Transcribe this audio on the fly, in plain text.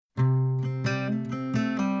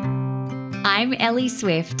I'm Ellie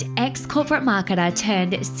Swift, ex-corporate marketer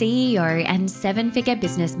turned CEO and seven-figure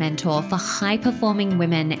business mentor for high-performing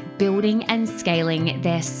women building and scaling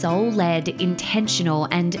their soul-led, intentional,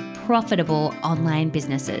 and profitable online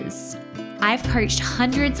businesses. I've coached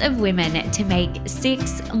hundreds of women to make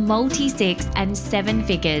six, multi-six, and seven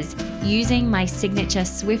figures using my signature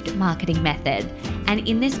Swift marketing method. And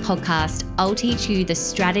in this podcast, I'll teach you the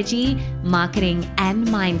strategy, marketing, and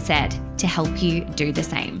mindset to help you do the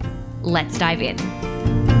same. Let's dive in.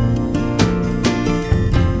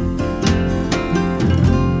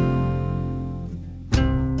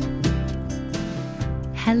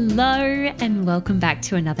 Hello and welcome back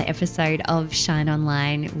to another episode of Shine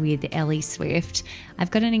Online with Ellie Swift. I've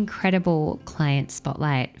got an incredible client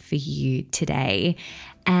spotlight for you today,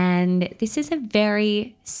 and this is a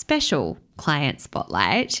very special client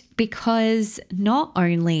spotlight because not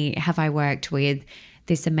only have I worked with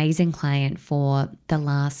this amazing client for the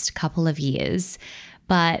last couple of years,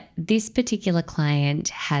 but this particular client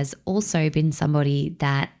has also been somebody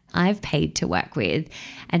that I've paid to work with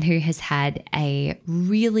and who has had a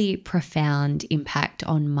really profound impact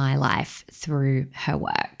on my life through her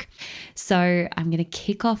work. So I'm going to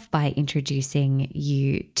kick off by introducing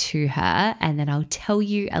you to her, and then I'll tell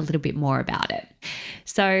you a little bit more about it.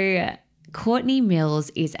 So Courtney Mills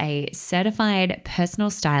is a certified personal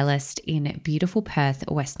stylist in beautiful Perth,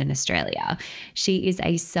 Western Australia. She is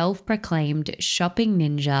a self-proclaimed shopping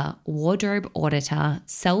ninja, wardrobe auditor,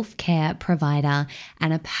 self-care provider,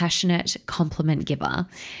 and a passionate compliment giver.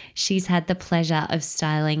 She's had the pleasure of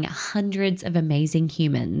styling hundreds of amazing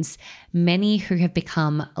humans, many who have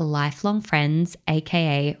become lifelong friends,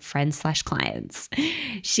 aka friends/clients.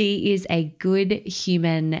 She is a good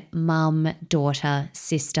human mum, daughter,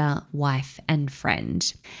 sister, wife, and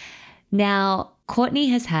friend. Now, Courtney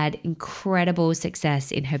has had incredible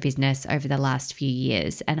success in her business over the last few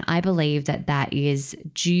years, and I believe that that is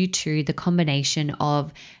due to the combination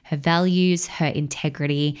of her values, her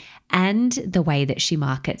integrity, and the way that she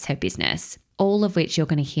markets her business, all of which you're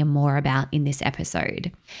going to hear more about in this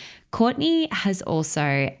episode. Courtney has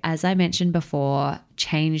also, as I mentioned before,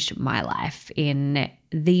 changed my life in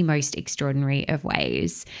the most extraordinary of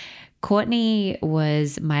ways. Courtney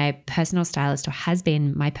was my personal stylist, or has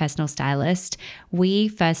been my personal stylist. We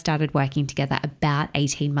first started working together about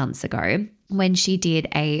 18 months ago when she did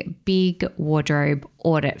a big wardrobe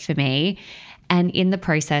audit for me, and in the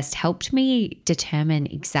process helped me determine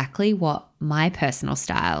exactly what my personal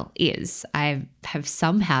style is. I have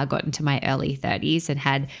somehow gotten to my early 30s and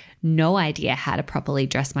had no idea how to properly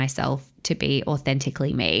dress myself to be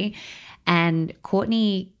authentically me. And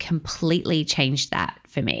Courtney completely changed that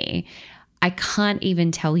for me. I can't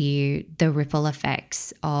even tell you the ripple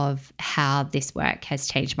effects of how this work has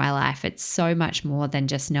changed my life. It's so much more than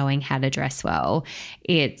just knowing how to dress well.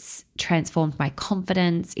 It's transformed my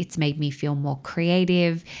confidence. It's made me feel more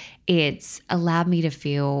creative. It's allowed me to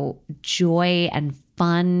feel joy and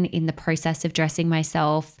fun in the process of dressing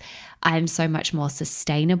myself. I'm so much more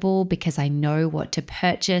sustainable because I know what to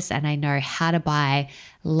purchase and I know how to buy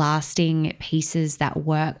lasting pieces that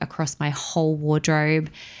work across my whole wardrobe.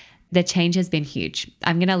 The change has been huge.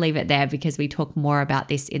 I'm going to leave it there because we talk more about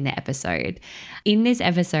this in the episode. In this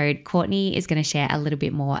episode, Courtney is going to share a little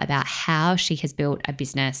bit more about how she has built a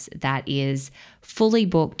business that is fully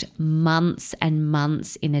booked months and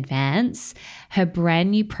months in advance, her brand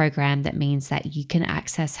new program that means that you can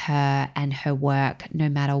access her and her work no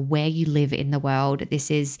matter where you live in the world. This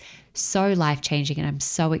is so life-changing and I'm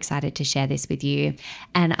so excited to share this with you.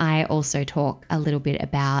 And I also talk a little bit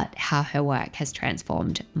about how her work has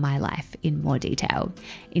transformed my life in more detail.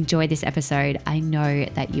 Enjoy this episode. I know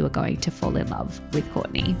that you are going to fall in love with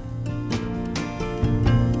Courtney.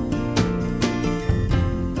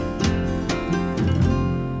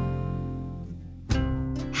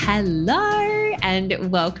 Hello and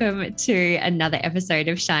welcome to another episode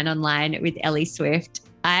of Shine Online with Ellie Swift.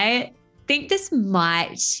 I think this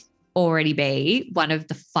might already be one of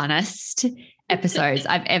the funnest episodes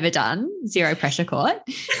I've ever done. Zero pressure, Court.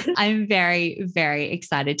 I'm very, very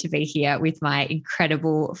excited to be here with my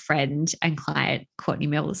incredible friend and client, Courtney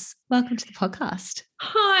Mills. Welcome to the podcast.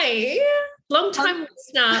 Hi. Long time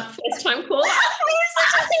listener, first time caller. I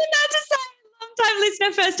was such a thing to say. Long time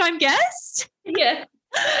listener, first time guest. Yeah.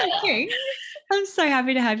 I'm so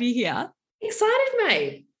happy to have you here. Excited,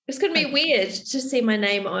 mate. It's going to be weird to see my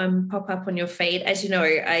name pop up on your feed. As you know,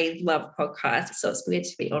 I love podcasts, so it's weird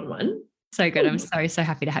to be on one. So good. I'm so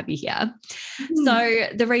happy to have you here. So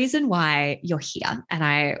the reason why you're here and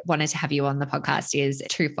I wanted to have you on the podcast is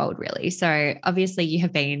twofold, really. So obviously you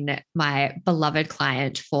have been my beloved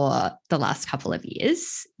client for the last couple of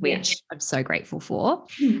years, which I'm so grateful for.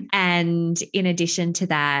 And in addition to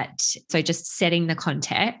that, so just setting the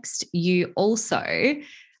context, you also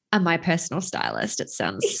are my personal stylist. It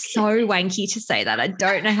sounds so wanky to say that. I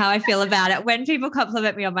don't know how I feel about it. When people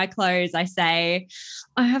compliment me on my clothes, I say,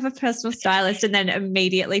 I have a personal stylist, and then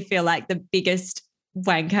immediately feel like the biggest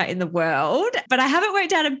wanker in the world. But I haven't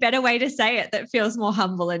worked out a better way to say it that feels more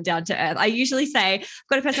humble and down to earth. I usually say, I've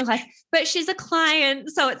got a personal stylist, but she's a client,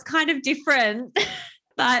 so it's kind of different.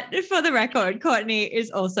 But for the record, Courtney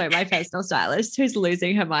is also my personal stylist who's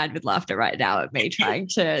losing her mind with laughter right now at me trying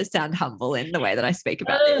to sound humble in the way that I speak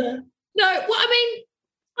about it. No, well, I mean,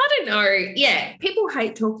 I don't know. Yeah, people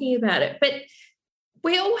hate talking about it, but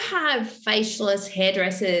we all have facialists,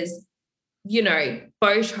 hairdressers,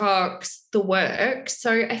 Botox, the work.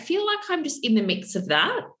 So I feel like I'm just in the mix of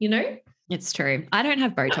that, It's true. I don't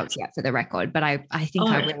have Botox yet for the record, but I think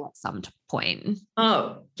I will at some point.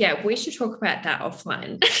 Oh, yeah. We should talk about that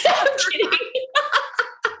offline. I'm kidding.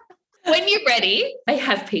 When you're ready, I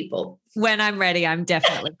have people. When I'm ready, I'm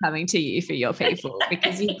definitely coming to you for your people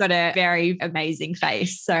because you've got a very amazing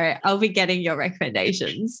face. So I'll be getting your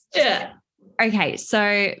recommendations. Yeah. Okay,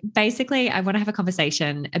 so basically I want to have a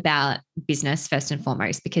conversation about business first and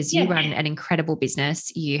foremost because you run an incredible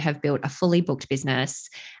business. You have built a fully booked business.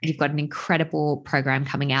 You've got an incredible program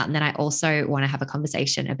coming out. And then I also want to have a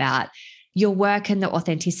conversation about your work and the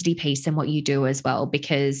authenticity piece and what you do as well,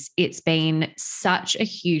 because it's been such a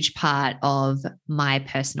huge part of my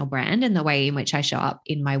personal brand and the way in which I show up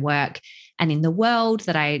in my work and in the world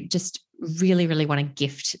that I just really, really want to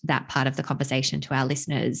gift that part of the conversation to our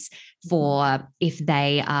listeners for if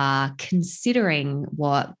they are considering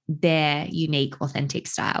what their unique, authentic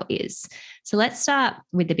style is. So let's start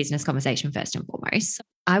with the business conversation first and foremost.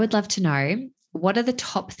 I would love to know, what are the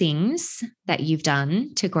top things that you've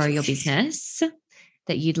done to grow your business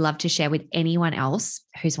that you'd love to share with anyone else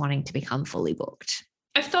who's wanting to become fully booked?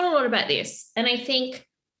 I've thought a lot about this. And I think,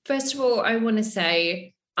 first of all, I want to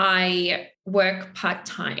say I work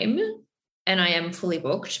part-time and I am fully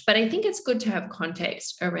booked, but I think it's good to have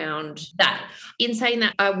context around that. In saying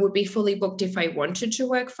that, I would be fully booked if I wanted to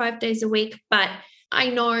work 5 days a week, but I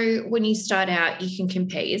know when you start out, you can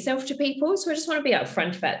compare yourself to people. So I just want to be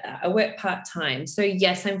upfront about that. I work part-time. So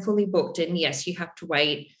yes, I'm fully booked. And yes, you have to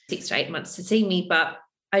wait 6 to 8 months to see me, but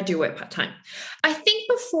I do work part-time. I think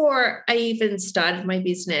before I even started my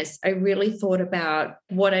business, I really thought about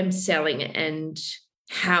what I'm selling and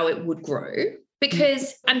how it would grow,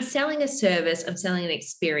 because I'm selling a service, I'm selling an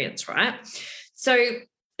experience, right? So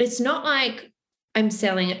it's not like I'm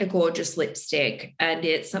selling a gorgeous lipstick and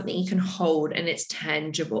it's something you can hold and it's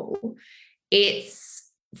tangible.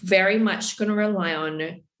 It's very much going to rely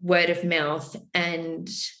on word of mouth and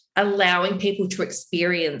allowing people to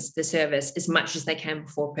experience the service as much as they can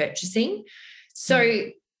before purchasing. So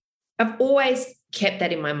I've always kept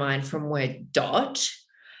that in my mind from word dot.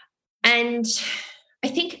 And I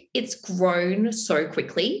think it's grown so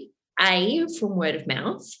quickly, from word of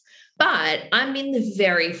mouth, but I'm in the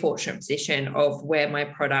very fortunate position of where my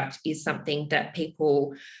product is something that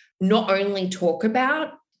people not only talk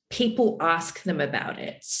about, people ask them about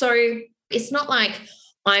it. So it's not like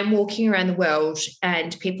I'm walking around the world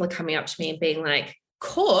and people are coming up to me and being like,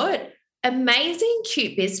 Court, amazing,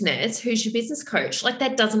 cute business. Who's your business coach? Like,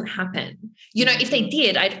 that doesn't happen. If they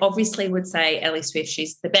did, I obviously would say Ellie Swift,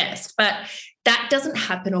 she's the best, but that doesn't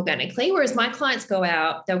happen organically. Whereas my clients go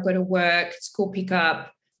out, they'll go to work, school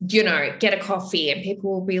pickup, get a coffee, and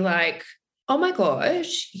people will be like, oh my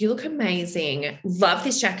gosh, you look amazing. Love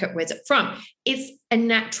this jacket. Where's it from? It's a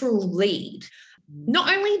natural lead.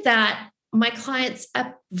 Not only that, my clients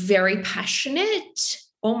are very passionate,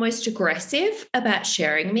 almost aggressive about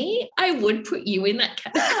sharing me. I would put you in that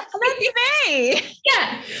category. Oh, that's me.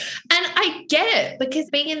 Yeah. And I get it, because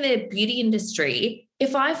being in the beauty industry,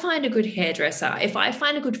 if I find a good hairdresser, if I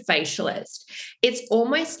find a good facialist, it's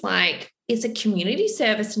almost like it's a community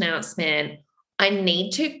service announcement. I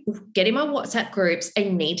need to get in my WhatsApp groups. I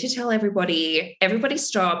need to tell everybody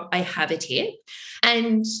stop, I have a tip.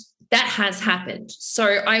 And that has happened. So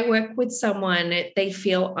I work with someone, they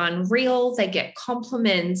feel unreal, they get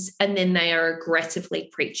compliments, and then they are aggressively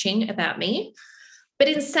preaching about me. But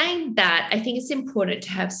in saying that, I think it's important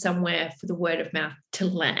to have somewhere for the word of mouth to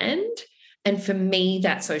land. And for me,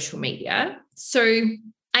 that's social media. So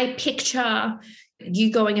I picture you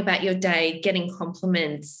going about your day, getting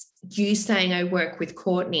compliments, you saying I work with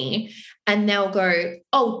Courtney, and they'll go,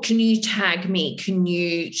 oh, can you tag me? Can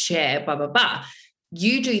you share, blah, blah, blah.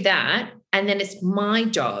 You do that. And then it's my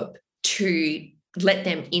job to let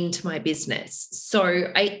them into my business.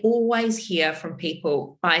 So I always hear from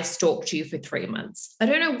people, I stalked you for 3 months. I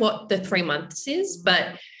don't know what the 3 months is,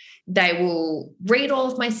 but they will read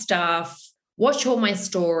all of my stuff, watch all my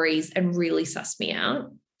stories, and really suss me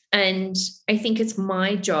out. And I think it's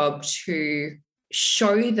my job to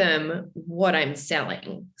show them what I'm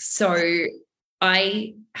selling. So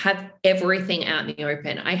I have everything out in the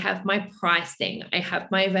open. I have my pricing, I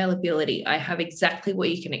have my availability, I have exactly what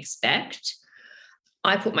you can expect.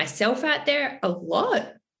 I put myself out there a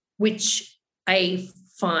lot, which I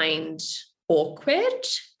find awkward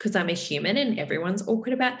because I'm a human and everyone's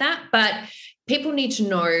awkward about that. But people need to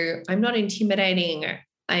know I'm not intimidating.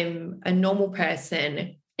 I'm a normal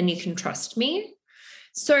person and you can trust me.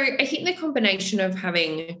 So I think the combination of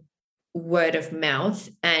having word of mouth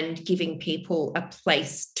and giving people a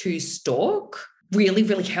place to stalk really,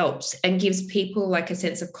 really helps and gives people like a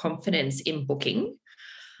sense of confidence in booking.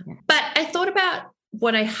 Yeah. But I thought about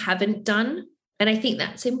what I haven't done, and I think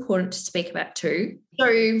that's important to speak about too.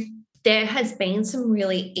 So there has been some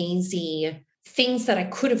really easy things that I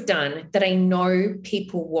could have done that I know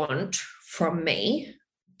people want from me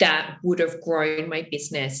that would have grown my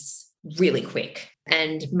business really quick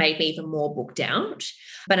and made me even more booked out.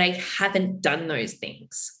 But I haven't done those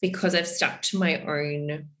things because I've stuck to my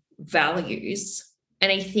own values.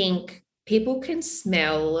 And I think people can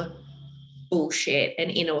smell bullshit and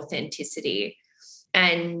inauthenticity.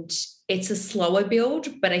 And it's a slower build,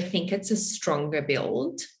 but I think it's a stronger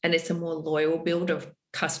build and it's a more loyal build of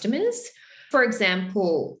customers. For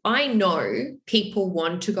example, I know people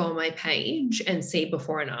want to go on my page and see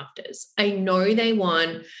before and afters. I know they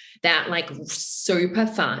want that like super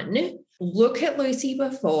fun. Look at Lucy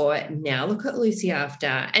before, now look at Lucy after,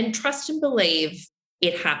 and trust and believe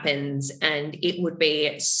it happens and it would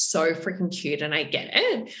be so freaking cute and I get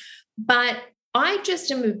it. But I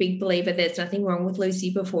just am a big believer there's nothing wrong with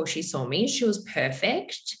Lucy before she saw me. She was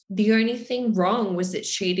perfect. The only thing wrong was that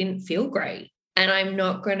she didn't feel great. And I'm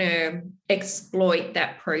not going to exploit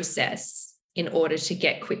that process in order to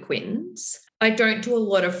get quick wins. I don't do a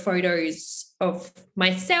lot of photos of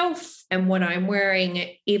myself and what I'm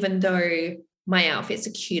wearing, even though my outfits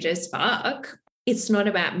are cute as fuck. It's not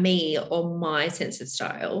about me or my sense of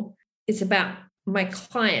style. It's about my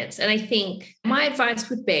clients. And I think my advice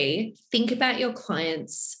would be think about your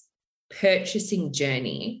clients' purchasing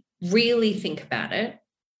journey, really think about it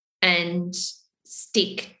and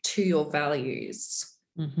stick to your values.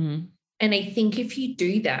 Mm-hmm. And I think if you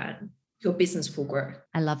do that, your business will grow.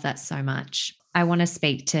 I love that so much. I want to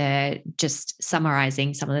speak to just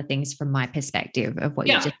summarizing some of the things from my perspective of what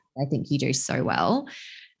you just, I think you do so well.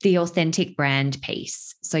 The authentic brand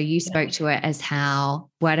piece. So you spoke to it as how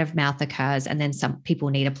word of mouth occurs and then some people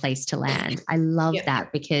need a place to land. I love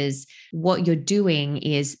that because what you're doing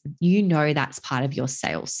is, that's part of your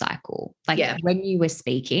sales cycle. Like when you were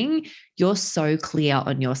speaking, you're so clear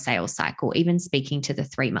on your sales cycle, even speaking to the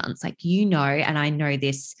 3 months, like, and I know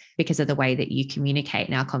this because of the way that you communicate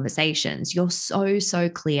in our conversations, you're so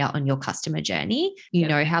clear on your customer journey. You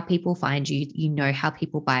know how people find you, you know how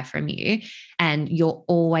people buy from you, and you're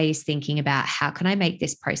always thinking about how can I make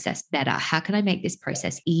this process better? How can I make this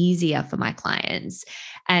process easier for my clients?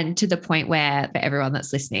 And to the point where, for everyone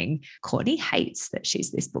that's listening, Courtney hates that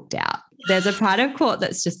she's this booked out. There's a part of Court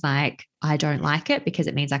that's just like, I don't like it because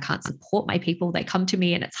it means I can't support my people. They come to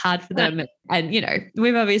me and it's hard for them. And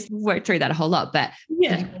we've obviously worked through that a whole lot, but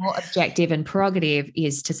your objective and prerogative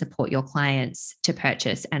is to support your clients to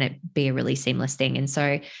purchase and it be a really seamless thing. And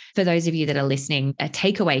so for those of you that are listening, a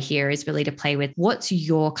takeaway here is really to play with what's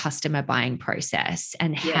your customer buying process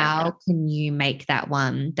and how can you make that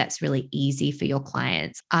one that's really easy for your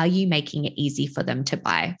clients? Are you making it easy for them to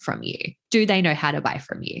buy from you? Do they know how to buy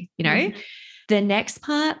from you? Mm-hmm. The next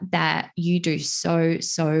part that you do so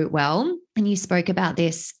well, and you spoke about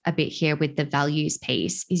this a bit here with the values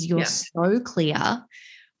piece, is you're so clear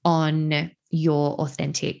on your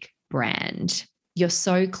authentic brand. You're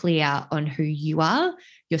so clear on who you are.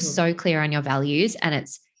 You're so clear on your values. And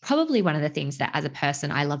it's probably one of the things that as a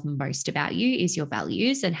person I love most about you is your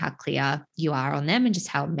values and how clear you are on them and just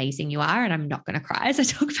how amazing you are. And I'm not going to cry as I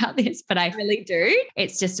talk about this, but I really do.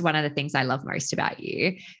 It's just one of the things I love most about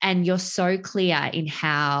you. And you're so clear in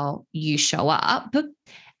how you show up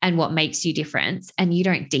and what makes you different. And you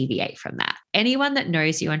don't deviate from that. Anyone that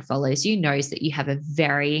knows you and follows you knows that you have a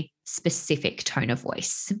very specific tone of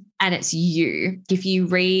voice and it's you. If you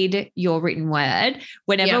read your written word,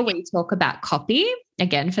 whenever we talk about copy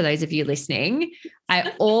again, for those of you listening,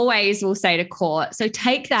 I always will say to court, so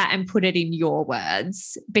take that and put it in your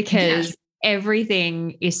words, because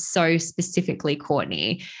everything is so specifically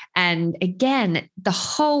Courtney. And again, the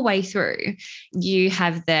whole way through, you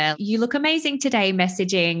have the "you look amazing today"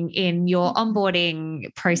 messaging in your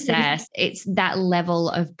onboarding process. It's that level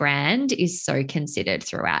of brand is so considered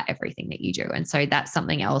throughout everything that you do. And so that's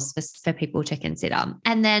something else for people to consider.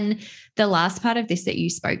 And then the last part of this that you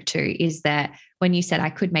spoke to is that when you said I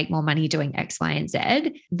could make more money doing X, Y, and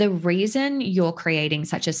Z, the reason you're creating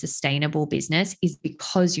such a sustainable business is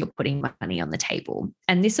because you're putting money on the table.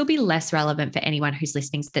 And this will be less relevant for anyone who's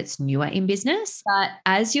listening that's newer in business. But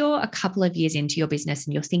as you're a couple of years into your business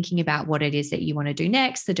and you're thinking about what it is that you want to do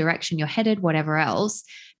next, the direction you're headed, whatever else,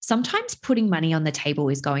 sometimes putting money on the table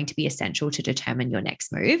is going to be essential to determine your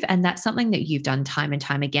next move. And that's something that you've done time and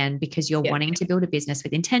time again, because you're wanting to build a business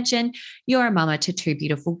with intention. You're a mama to two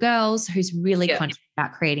beautiful girls who's really conscious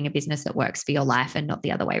about creating a business that works for your life and not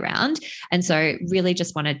the other way around. And so really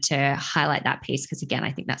just wanted to highlight that piece, because again,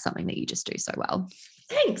 I think that's something that you just do so well.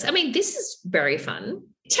 Thanks. I mean, this is very fun.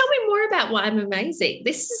 Tell me more about why I'm amazing.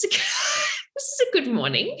 This is a good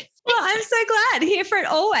morning. Well, I'm so glad. Here for it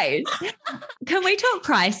always. Can we talk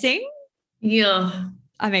pricing? Yeah.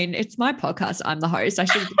 I mean, it's my podcast. I'm the host. I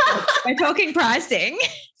should be talking pricing.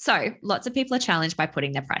 So lots of people are challenged by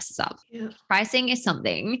putting their prices up. Yeah. Pricing is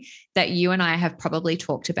something that you and I have probably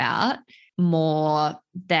talked about more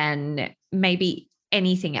than maybe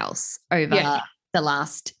anything else over the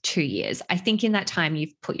last 2 years. I think in that time,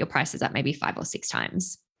 you've put your prices up maybe 5 or 6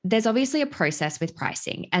 times. There's obviously a process with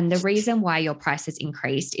pricing. And the reason why your price has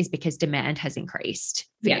increased is because demand has increased.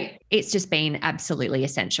 Yeah. It's just been absolutely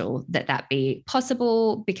essential that that be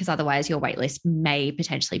possible, because otherwise your waitlist may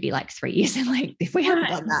potentially be like 3 years in length if we haven't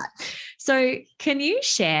done that. So can you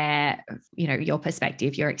share, your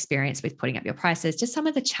perspective, your experience with putting up your prices, just some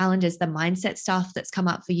of the challenges, the mindset stuff that's come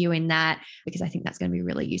up for you in that, because I think that's going to be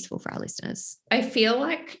really useful for our listeners. I feel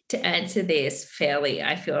like to answer this fairly,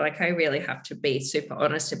 I feel like I really have to be super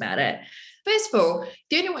honest about it. First of all,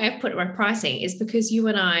 the only way I've put my pricing is because you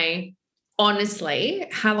and I, honestly,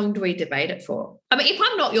 how long do we debate it for? I mean, if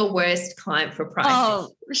I'm not your worst client for pricing.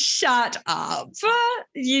 Oh, shut up.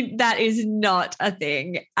 That is not a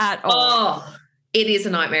thing at all. Oh, it is a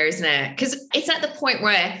nightmare, isn't it? Because it's at the point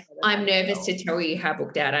where I'm nervous to tell you how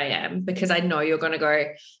booked out I am, because I know you're going to go,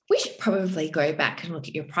 we should probably go back and look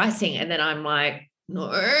at your pricing. And then I'm like, no.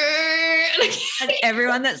 And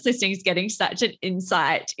everyone that's listening is getting such an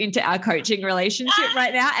insight into our coaching relationship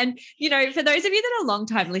right now. And, for those of you that are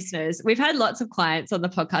longtime listeners, we've had lots of clients on the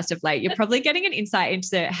podcast of late. You're probably getting an insight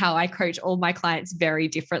into how I coach all my clients very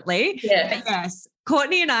differently. Yeah. But yes,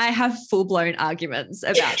 Courtney and I have full-blown arguments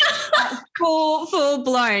about full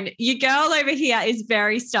blown. Your girl over here is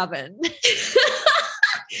very stubborn. But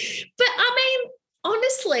I mean,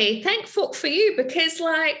 honestly, thankful for you, because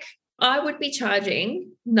I would be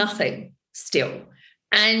charging nothing still.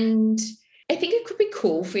 And I think it could be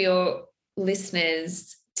cool for your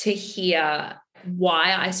listeners to hear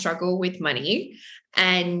why I struggle with money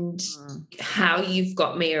and how you've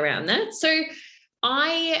got me around that. So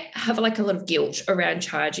I have a lot of guilt around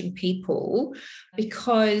charging people,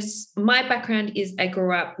 because my background is I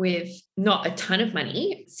grew up with not a ton of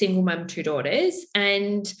money, single mum, 2 daughters,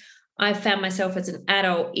 and I found myself as an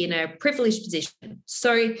adult in a privileged position.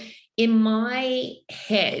 So in my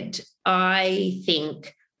head, I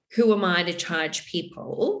think, who am I to charge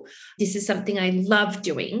people? This is something I love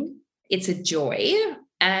doing. It's a joy,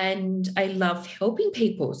 and I love helping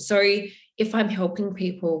people. So if I'm helping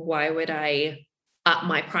people, why would I up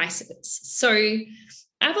my prices? So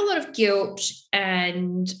I have a lot of guilt,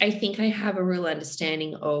 and I think I have a real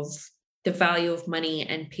understanding of the value of money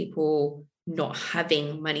and people not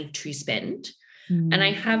having money to spend. And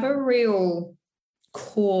I have a real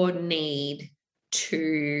core need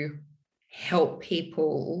to help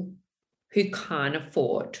people who can't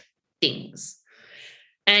afford things.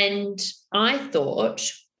 And I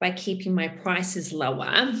thought by keeping my prices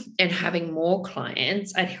lower and having more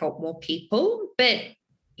clients, I'd help more people. But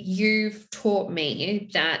you've taught me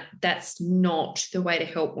that that's not the way to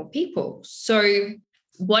help more people. So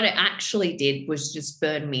what it actually did was just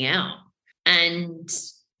burn me out. And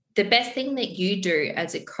the best thing that you do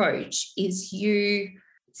as a coach is you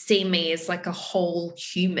see me as a whole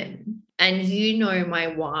human. And my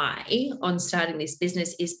why on starting this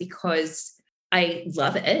business is because I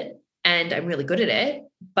love it and I'm really good at it,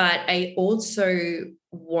 but I also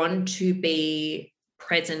want to be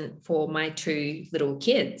present for my 2 little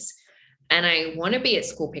kids. And I want to be at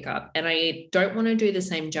school pickup, and I don't want to do the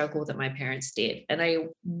same juggle that my parents did. And I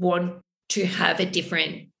want to have a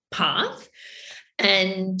different path.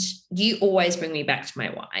 And you always bring me back to my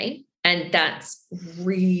why. And that's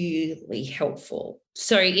really helpful.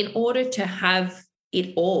 So in order to have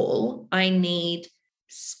it all, I need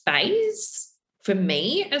space for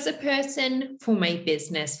me as a person, for my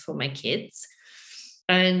business, for my kids.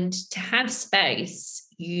 And to have space,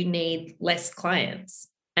 you need less clients.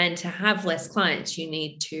 And to have less clients, you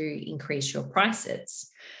need to increase your prices.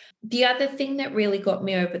 The other thing that really got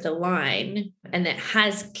me over the line, and that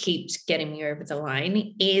keeps getting me over the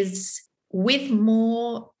line, is with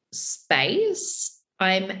more space,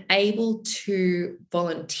 I'm able to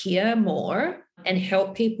volunteer more and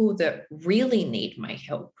help people that really need my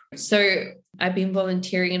help. So I've been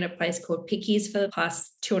volunteering in a place called Pickies for the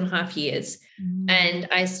past 2.5 years. And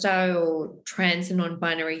I style trans and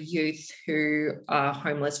non-binary youth who are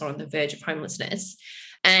homeless or on the verge of homelessness.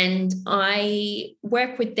 And I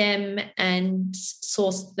work with them and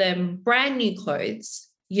source them brand new clothes.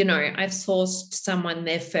 You know, I've sourced someone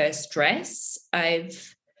their first dress.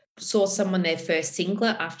 I've sourced someone their first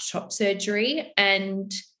singlet after top surgery.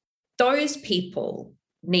 And those people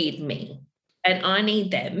need me and I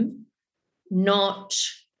need them, not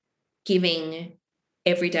giving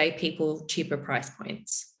everyday people cheaper price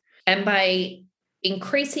points. And by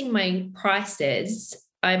increasing my prices,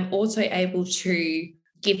 I'm also able to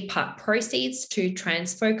give part proceeds to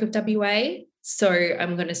Trans Folk of WA. So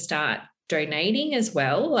I'm going to start donating as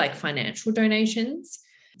well, like financial donations.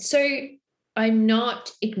 So I'm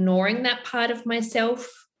not ignoring that part of myself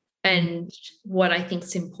and what I think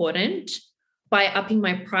is important. By upping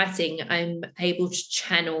my pricing, I'm able to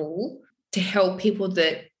channel to help people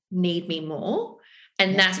that need me more.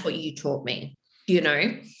 And that's what you taught me, you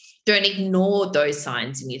know. Don't ignore those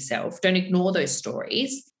signs in yourself. Don't ignore those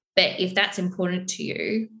stories. But if that's important to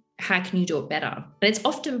you, how can you do it better? And it's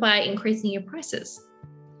often by increasing your prices.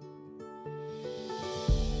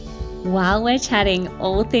 While we're chatting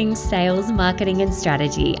all things sales, marketing, and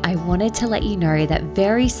strategy, I wanted to let you know that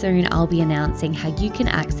very soon I'll be announcing how you can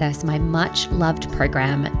access my much loved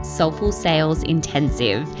program, Soulful Sales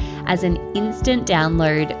Intensive, as an instant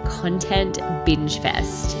download content binge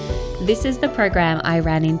fest. This is the program I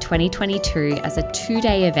ran in 2022 as a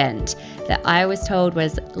 2-day event that I was told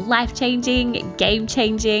was life-changing,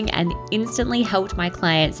 game-changing, and instantly helped my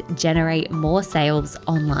clients generate more sales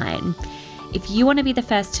online. If you want to be the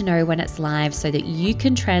first to know when it's live so that you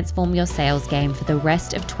can transform your sales game for the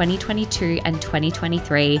rest of 2022 and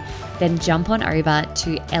 2023, then jump on over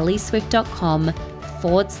to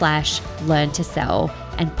ellieswift.com/learn to sell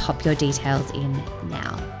and pop your details in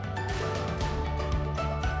now.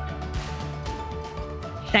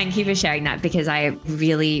 Thank you for sharing that, because I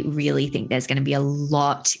really, really think there's going to be a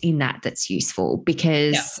lot in that that's useful,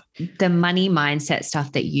 because the money mindset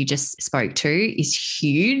stuff that you just spoke to is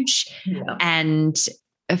huge. Yeah. And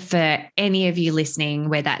for any of you listening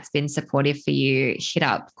where that's been supportive for you, hit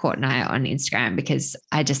up Court and I on Instagram, because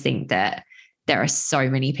I just think that there are so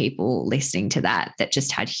many people listening to that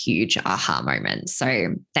just had huge aha moments.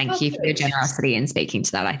 So thank you for your generosity in speaking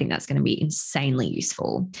to that. I think that's going to be insanely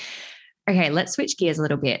useful. Okay, let's switch gears a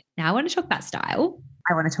little bit. Now I want to talk about style.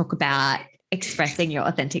 I want to talk about expressing your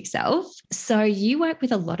authentic self. So you work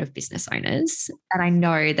with a lot of business owners, and I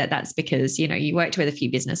know that that's because, you know, you worked with a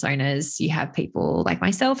few business owners. You have people like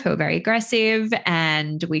myself who are very aggressive,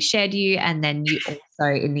 and we shared you. And then you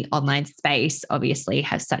also in the online space, obviously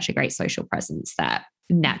have such a great social presence that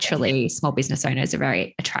naturally small business owners are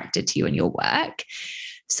very attracted to you and your work.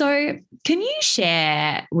 So can you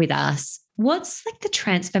share with us what's like the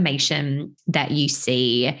transformation that you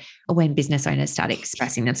see when business owners start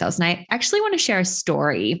expressing themselves? And I actually want to share a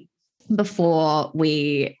story before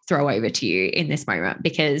we throw over to you in this moment,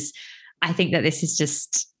 because I think that this is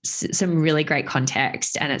just some really great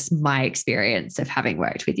context, and it's my experience of having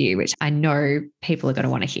worked with you, which I know people are going to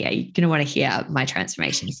want to hear. You're going to want to hear my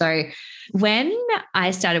transformation. So when I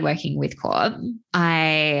started working with Court,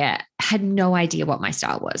 I had no idea what my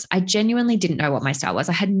style was. I genuinely didn't know what my style was.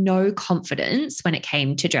 I had no confidence when it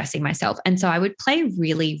came to dressing myself. And so I would play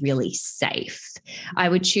really, really safe. I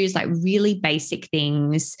would choose like really basic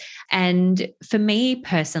things. And for me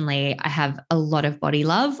personally, I have a lot of body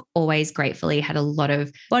love, always gratefully had a lot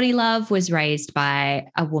of body love, was raised by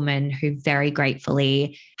a woman who very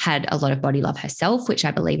gratefully had a lot of body love herself, which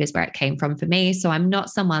I believe is where it came from for me. So I'm not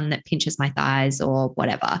someone that pinches my thighs or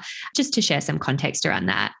whatever. Just to share some context around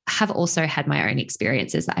that, I have also had my own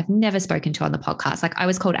experiences that I've never spoken to on the podcast. Like I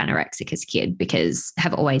was called anorexic as a kid because I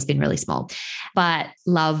have always been really small, but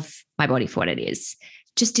love my body for what it is.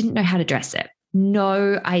 Just didn't know how to dress it.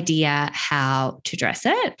 no idea how to dress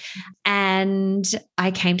it. And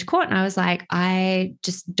I came to court and I was like, I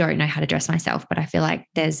just don't know how to dress myself, but I feel like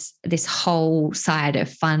there's this whole side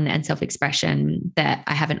of fun and self-expression that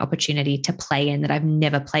I have an opportunity to play in that I've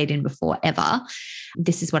never played in before, ever.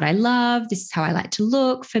 This is what I love. This is how I like to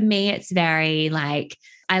look. For me, it's very like,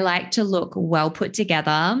 I like to look well put together,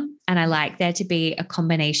 and I like there to be a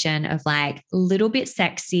combination of like a little bit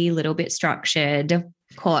sexy, a little bit structured.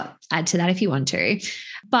 Court, add to that if you want to.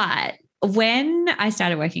 But when I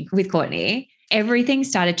started working with Courtney, everything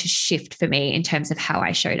started to shift for me in terms of how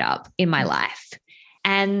I showed up in my life.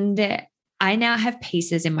 And I now have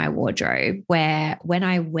pieces in my wardrobe where when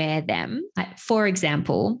I wear them, like for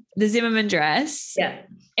example, the Zimmermann dress,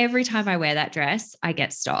 every time I wear that dress, I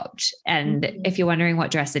get stopped. And if you're wondering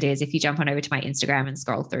what dress it is, if you jump on over to my Instagram and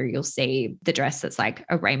scroll through, you'll see the dress that's like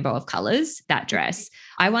a rainbow of colors, that dress.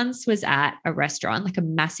 I once was at a restaurant, like a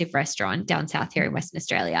massive restaurant down south here in Western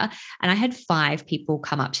Australia, and I had 5 people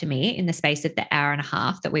come up to me in the space of the hour and a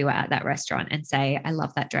half that we were at that restaurant and say, I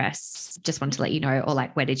love that dress. Just wanted to let you know, or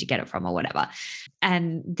like, where did you get it from or whatever.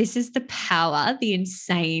 And this is the power, the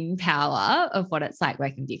insane power of what it's like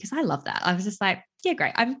working with you. Because I love that. I was just like, yeah,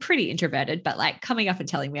 great. I'm pretty introverted, but like coming up and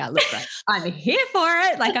telling me I look great, I'm here for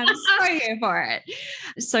it. Like I'm so here for it.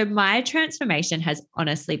 So my transformation has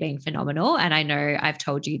honestly been phenomenal. And I know I've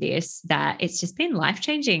told you this, that it's just been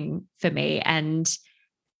life-changing for me and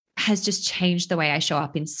has just changed the way I show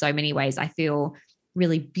up in so many ways. I feel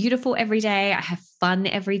really beautiful every day. I have fun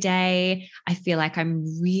every day. I feel like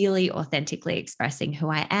I'm really authentically expressing who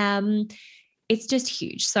I am. It's just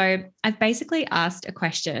huge. So I've basically asked a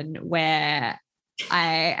question where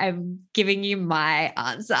I am giving you my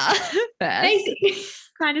answer first.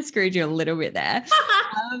 Kind of screwed you a little bit there.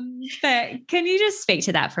 But can you just speak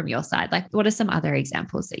to that from your side? Like, what are some other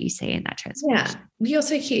examples that you see in that transformation? Yeah, you're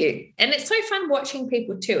so cute. And it's so fun watching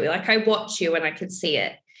people too. Like I watch you and I could see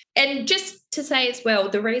it. And just to say as well,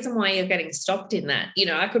 the reason why you're getting stopped in that, you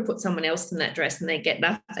know, I could put someone else in that dress and they get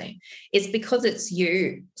nothing, is because it's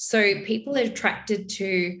you. So people are attracted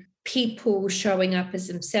to people showing up as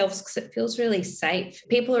themselves because it feels really safe.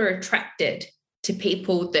 People are attracted to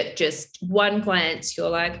people that just one glance, you're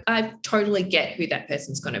like, I totally get who that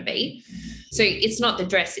person's going to be. So it's not the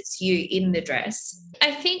dress, it's you in the dress.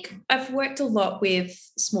 I think I've worked a lot with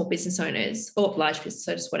small business owners or large business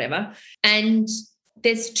owners, whatever. And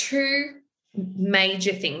there's 2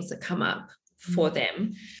 major things that come up for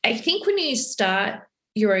them. I think when you start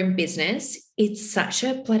your own business, it's such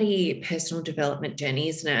a bloody personal development journey,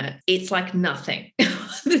 isn't it? It's like nothing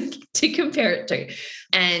to compare it to.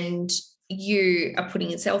 And you are putting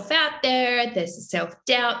yourself out there. There's the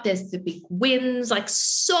self-doubt. There's the big wins, like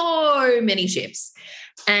so many shifts.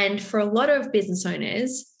 And for a lot of business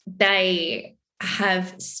owners, they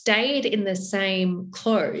have stayed in the same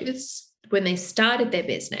clothes when they started their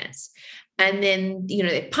business. And then, you know,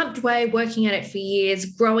 they pumped away, working at it for years,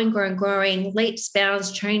 growing, leaps,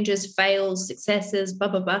 bounds, changes, fails, successes, blah,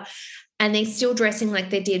 blah, blah. And they're still dressing like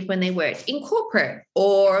they did when they worked in corporate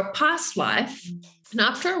or past life. And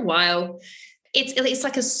after a while, it's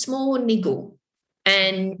like a small niggle,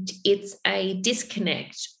 and it's a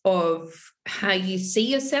disconnect of how you see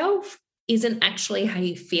yourself isn't actually how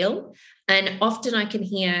you feel. And often I can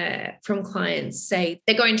hear from clients say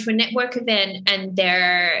they're going to a network event and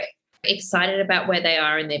they're excited about where they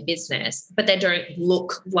are in their business, but they don't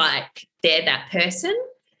look like they're that person.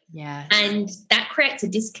 Yeah. And that creates a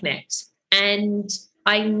disconnect. And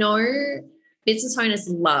I know business owners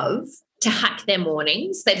love to hack their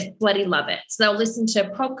mornings. They just bloody love it. So they'll listen to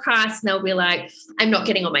podcasts and they'll be like, I'm not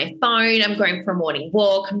getting on my phone. I'm going for a morning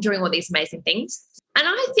walk. I'm doing all these amazing things. And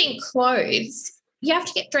I think clothes, you have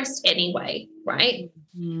to get dressed anyway, right?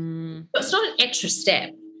 It's not an extra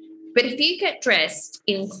step. But if you get dressed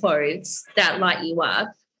in clothes that light you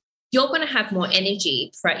up, you're going to have more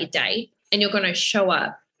energy throughout your day, and you're going to show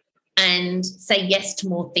up and say yes to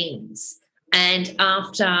more things. And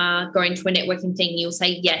after going to a networking thing, you'll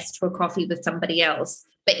say yes to a coffee with somebody else.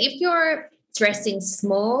 But if you're dressing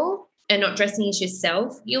small and not dressing as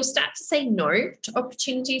yourself, you'll start to say no to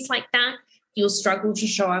opportunities like that. You'll struggle to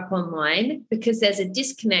show up online because there's a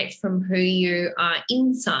disconnect from who you are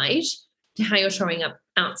inside to how you're showing up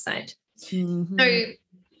outside. Mm-hmm. So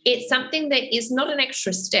it's something that is not an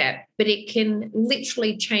extra step, but it can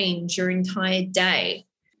literally change your entire day.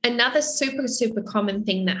 Another super, super common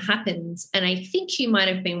thing that happens, and I think you might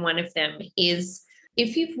have been one of them, is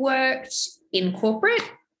if you've worked in corporate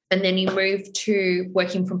and then you move to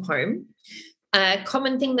working from home, a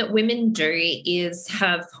common thing that women do is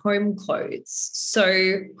have home clothes.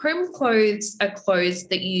 So home clothes are clothes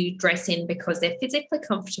that you dress in because they're physically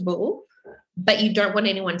comfortable, but you don't want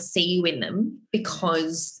anyone to see you in them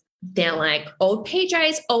because they're like old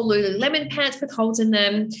PJs, old Lululemon pants with holes in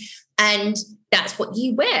them. And that's what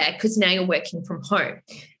you wear because now you're working from home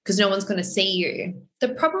because no one's going to see you. The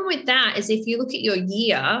problem with that is if you look at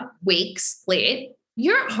your week split,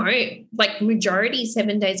 you're at home, like majority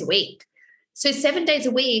 7 days a week. So 7 days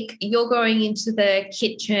a week, you're going into the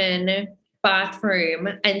kitchen, bathroom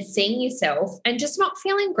and seeing yourself and just not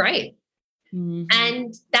feeling great. Mm-hmm.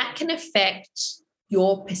 And that can affect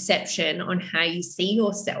your perception on how you see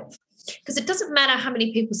yourself. Because it doesn't matter how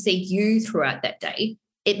many people see you throughout that day.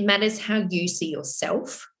 It matters how you see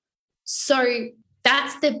yourself. So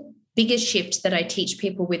that's the biggest shift that I teach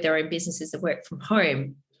people with their own businesses that work from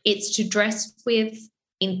home. It's to dress with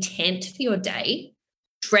intent for your day,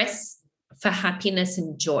 dress for happiness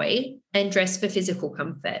and joy, and dress for physical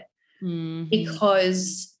comfort. Mm-hmm.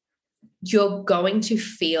 Because you're going to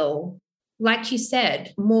feel, like you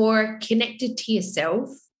said, more connected to yourself,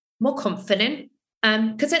 more confident.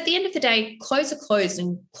 Because at the end of the day, clothes are clothes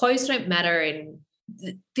and clothes don't matter. And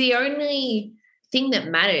the only thing that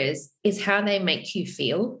matters is how they make you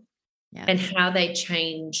feel and how they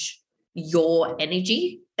change your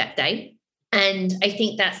energy that day. And I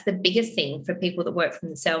think that's the biggest thing for people that work for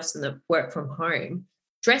themselves and that work from home.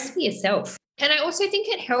 Dress for yourself. And I also think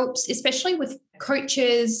it helps, especially with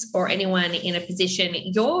coaches or anyone in a position,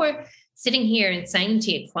 you're sitting here and saying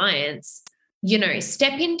to your clients, you know,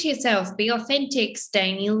 step into yourself, be authentic,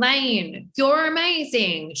 stay in your lane. You're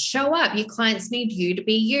amazing. Show up. Your clients need you to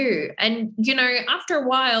be you. And, you know, after a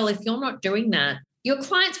while, if you're not doing that, your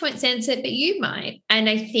clients won't sense it, but you might. And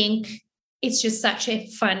I think it's just such a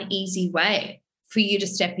fun, easy way for you to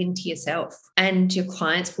step into yourself, and your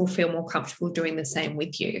clients will feel more comfortable doing the same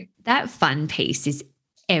with you. That fun piece is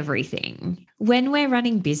everything. When we're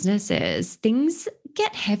running businesses, things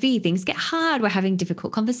get heavy, things get hard. We're having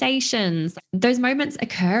difficult conversations. Those moments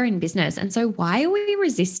occur in business. And so why are we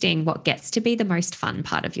resisting what gets to be the most fun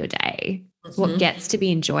part of your day? Mm-hmm. What gets to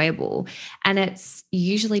be enjoyable? And it's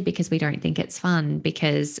usually because we don't think it's fun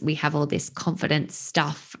because we have all this confidence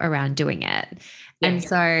stuff around doing it. Yeah. And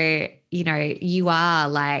so, you know, you are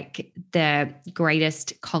like the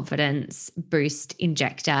greatest confidence boost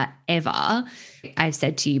injector ever. I've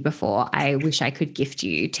said to you before, I wish I could gift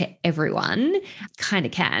you to everyone. Kind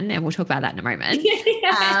of can. And we'll talk about that in a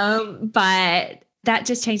moment. But that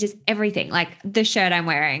just changes everything. Like the shirt I'm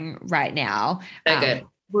wearing right now. So good.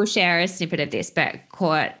 We'll share a snippet of this, but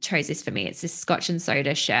Court chose this for me. It's this Scotch and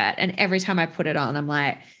soda shirt. And every time I put it on, I'm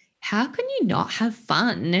like, how can you not have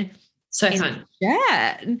fun? So fun.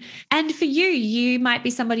 Yeah. And for you, you might be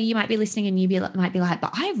somebody, you might be listening and might be like,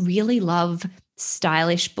 but I really love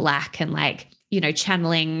stylish black and like, you know,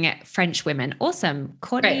 channeling French women. Awesome.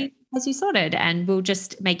 Courtney has you sorted and will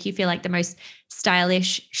just make you feel like the most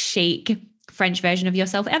stylish, chic French version of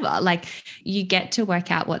yourself ever. Like you get to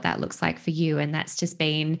work out what that looks like for you. And that's just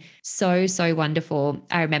been so, so wonderful.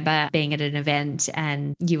 I remember being at an event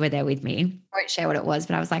and you were there with me. I won't share what it was,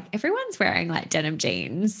 but I was like, everyone's wearing like denim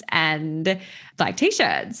jeans and black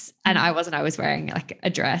t-shirts. And I wasn't. I was wearing like a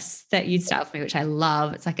dress that you'd styled for me, which I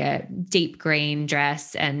love. It's like a deep green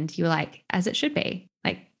dress. And you were like, as it should be.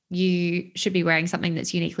 Like you should be wearing something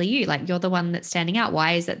that's uniquely you. Like you're the one that's standing out.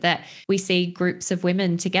 Why is it that we see groups of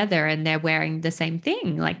women together and they're wearing the same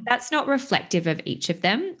thing? Like that's not reflective of each of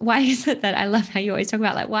them. Why is it that I love how you always talk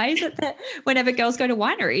about like, why is it that whenever girls go to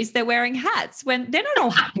wineries, they're wearing hats when they're not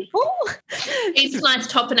all hat people? It's a nice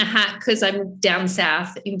top and a hat because I'm down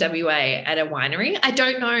south in WA at a winery. I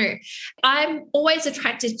don't know. I'm always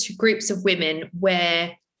attracted to groups of women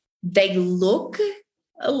where they look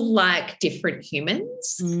like different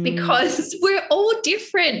humans because we're all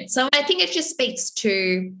different. So I think it just speaks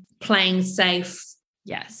to playing safe.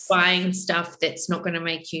 Yes. Buying stuff that's not going to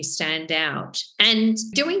make you stand out. And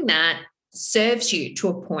doing that serves you to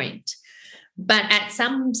a point. But at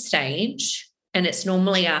some stage, and it's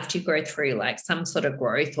normally after you go through like some sort of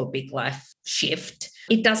growth or big life shift,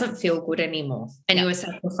 it doesn't feel good anymore. And you are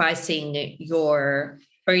sacrificing your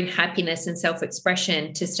own happiness and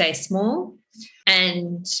self-expression to stay small.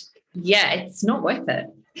 And yeah, it's not worth it.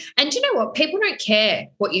 And you know what? People don't care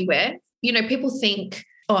what you wear. You know, people think,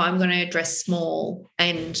 oh, I'm going to dress small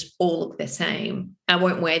and all look the same. I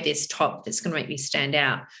won't wear this top that's going to make me stand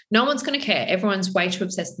out. No one's going to care. Everyone's way too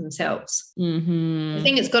obsessed with themselves. Mm-hmm. The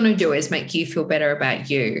thing it's going to do is make you feel better about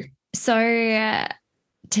you. So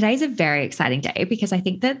today's a very exciting day because I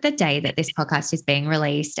think that the day that this podcast is being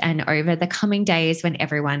released and over the coming days when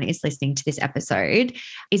everyone is listening to this episode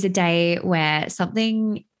is a day where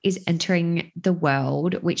something is entering the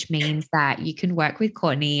world, which means that you can work with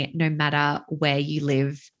Courtney no matter where you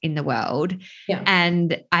live in the world. Yeah.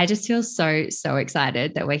 And I just feel so, so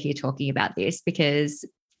excited that we're here talking about this, because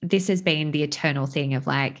this has been the eternal thing of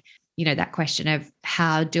like, you know, that question of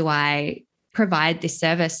how do I provide this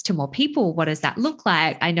service to more people? What does that look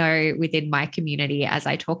like? I know within my community, as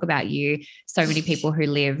I talk about you, so many people who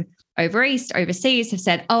live over east, overseas have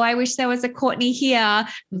said, oh, I wish there was a Courtney here.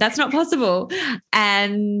 That's not possible.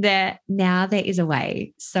 And now there is a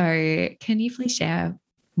way. So can you please share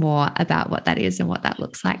more about what that is and what that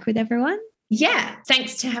looks like with everyone? Yeah.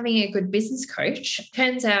 Thanks to having a good business coach.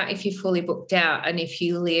 Turns out if you're fully booked out and if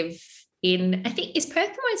you live in, I think, is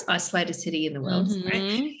Perth the most isolated city in the world,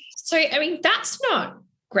 right? So, I mean, that's not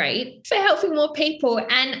great for helping more people.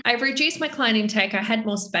 And I reduced my client intake. I had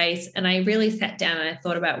more space and I really sat down and I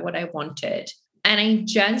thought about what I wanted. And I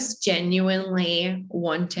just genuinely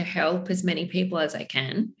want to help as many people as I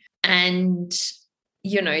can. And,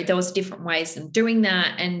 you know, there was different ways of doing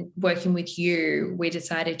that. And working with you, we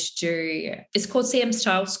decided to do, it's called CM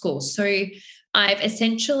Style School. So I've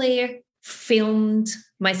essentially filmed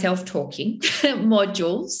myself talking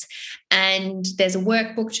modules, and there's a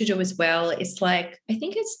workbook to do as well. It's like, I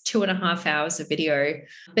think it's 2.5 hours of video,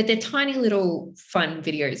 but they're tiny little fun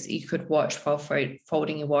videos that you could watch while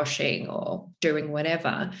folding your washing or doing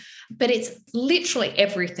whatever, but it's literally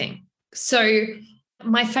everything. So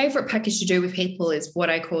my favorite package to do with people is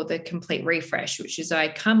what I call the complete refresh, which is I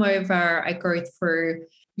come over, I go through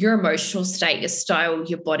your emotional state, your style,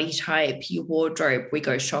 your body type, your wardrobe, we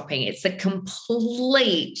go shopping. It's a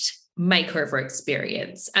complete makeover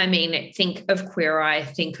experience. I mean, think of Queer Eye,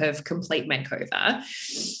 think of complete makeover.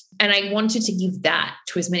 And I wanted to give that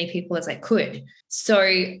to as many people as I could. So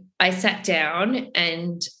I sat down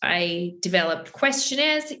and I developed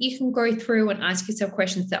questionnaires that you can go through and ask yourself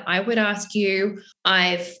questions that I would ask you.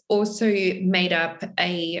 I've also made up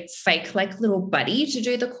a fake like little buddy to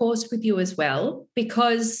do the course with you as well,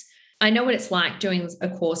 because I know what it's like doing a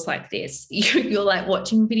course like this. You're like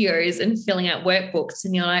watching videos and filling out workbooks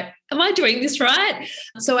and you're like, am I doing this right?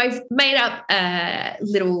 So I've made up a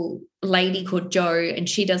little lady called Jo, and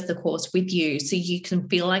she does the course with you so you can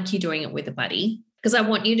feel like you're doing it with a buddy, because I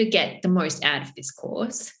want you to get the most out of this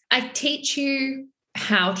course. I teach you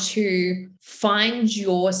how to find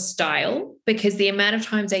your style, because the amount of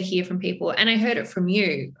times I hear from people, and I heard it from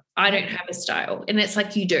you, I don't have a style. And it's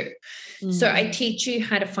like you do. So I teach you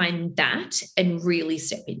how to find that and really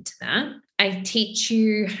step into that. I teach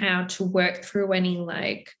you how to work through any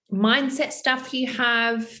like mindset stuff you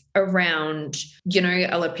have around, you know,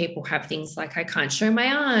 a lot of people have things like I can't show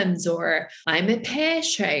my arms, or I'm a pear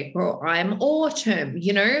shape, or I'm autumn.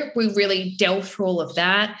 You know, we really delve through all of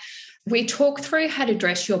that. We talk through how to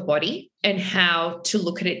dress your body and how to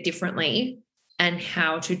look at it differently and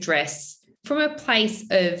how to dress from a place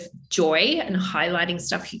of joy and highlighting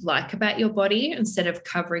stuff you like about your body instead of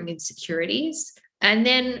covering insecurities. And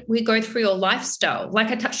then we go through your lifestyle. Like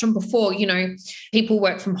I touched on before, you know, people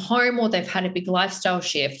work from home or they've had a big lifestyle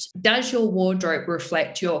shift. Does your wardrobe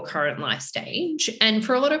reflect your current life stage? And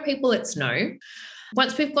for a lot of people, it's no.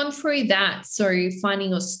 Once we've gone through that, so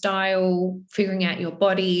finding your style, figuring out your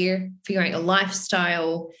body, figuring out your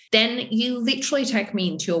lifestyle, then you literally take me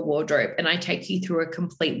into your wardrobe and I take you through a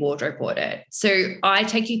complete wardrobe audit. So I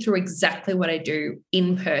take you through exactly what I do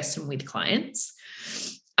in person with clients.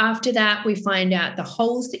 After that, we find out the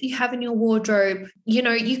holes that you have in your wardrobe. You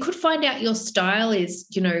know, you could find out your style is,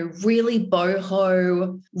 you know, really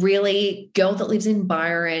boho, really girl that lives in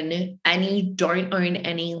Byron, and you don't own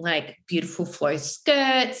any like beautiful flow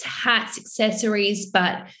skirts, hats, accessories,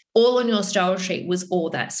 but all on your style sheet was all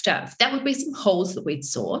that stuff. That would be some holes that we'd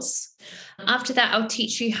source. After that, I'll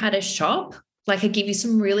teach you how to shop. Like I give you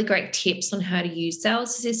some really great tips on how to use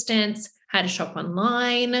sales assistants, how to shop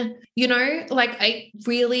online, you know, like I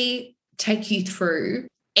really take you through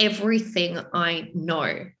everything I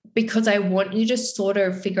know, because I want you to sort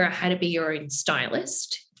of figure out how to be your own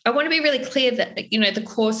stylist. I want to be really clear that, you know, the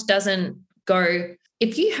course doesn't go,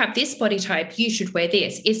 if you have this body type, you should wear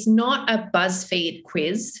this. It's not a BuzzFeed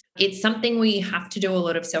quiz. It's something where you have to do a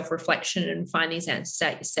lot of self-reflection and find these answers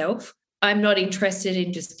out yourself. I'm not interested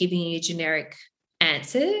in just giving you generic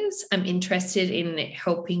answers. I'm interested in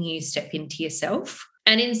helping you step into yourself.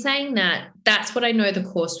 And in saying that, that's what I know the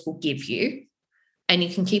course will give you. And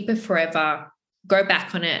you can keep it forever, go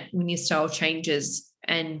back on it when your style changes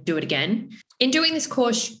and do it again. In doing this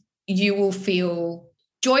course, you will feel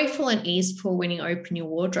joyful and easeful when you open your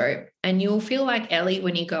wardrobe, and you'll feel like Ellie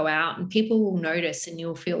when you go out, and people will notice and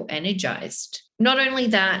you'll feel energized. Not only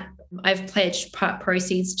that, I've pledged part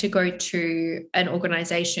proceeds to go to an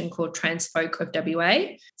organisation called Transfolk of WA.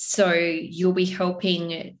 So you'll be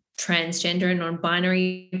helping transgender and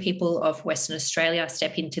non-binary people of Western Australia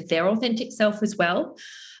step into their authentic self as well.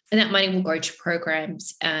 And that money will go to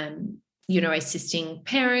programs, assisting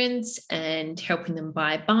parents and helping them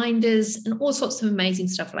buy binders and all sorts of amazing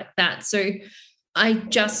stuff like that. So I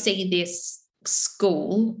just see this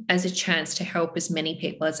school as a chance to help as many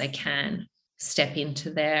people as I can step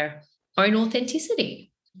into their own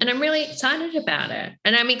authenticity. And I'm really excited about it.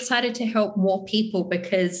 And I'm excited to help more people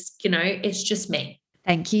because, it's just me.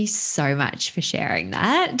 Thank you so much for sharing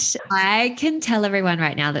that. I can tell everyone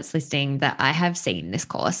right now that's listening that I have seen this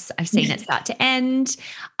course. I've seen it start to end.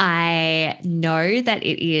 I know that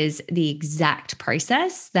it is the exact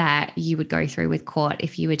process that you would go through with Court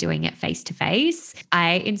if you were doing it face to face.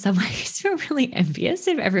 I, in some ways, feel really envious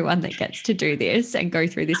of everyone that gets to do this and go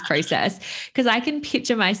through this process, because I can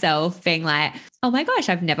picture myself being like, oh my gosh,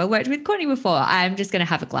 I've never worked with Courtney before. I'm just going to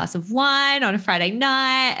have a glass of wine on a Friday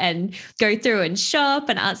night and go through and shop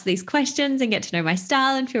and answer these questions and get to know my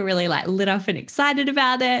style and feel really lit up and excited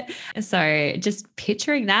about it. So just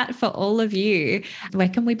picturing that for all of you. Where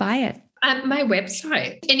can we buy it? My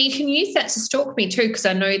website. And you can use that to stalk me too, because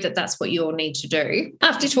I know that that's what you all need to do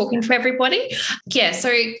after talking to everybody. Yeah,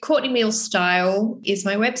 so Courtney Mills Style is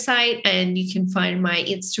my website, and you can find my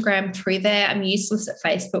Instagram through there. I'm useless at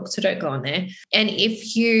Facebook, so don't go on there. And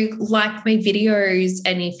if you like my videos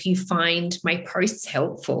and if you find my posts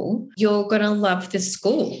helpful, you're going to love the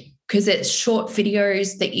school, because it's short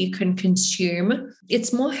videos that you can consume.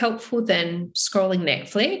 It's more helpful than scrolling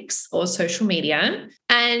Netflix or social media.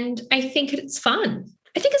 And I think it's fun.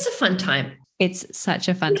 I think it's a fun time. It's such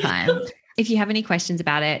a fun time. If you have any questions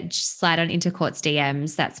about it, just slide on into Court's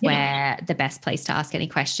DMs. That's where the best place to ask any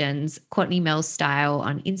questions. Courtney Mills Style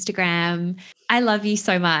on Instagram. I love you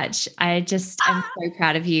so much. I just am so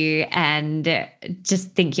proud of you and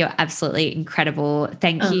just think you're absolutely incredible.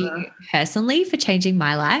 Thank you personally for changing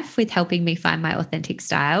my life with helping me find my authentic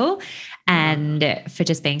style, and for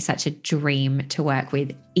just being such a dream to work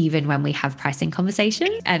with, even when we have pricing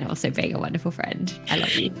conversations, and also being a wonderful friend. I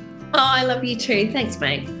love you. Oh, I love you too. Thanks,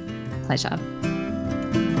 mate. Pleasure.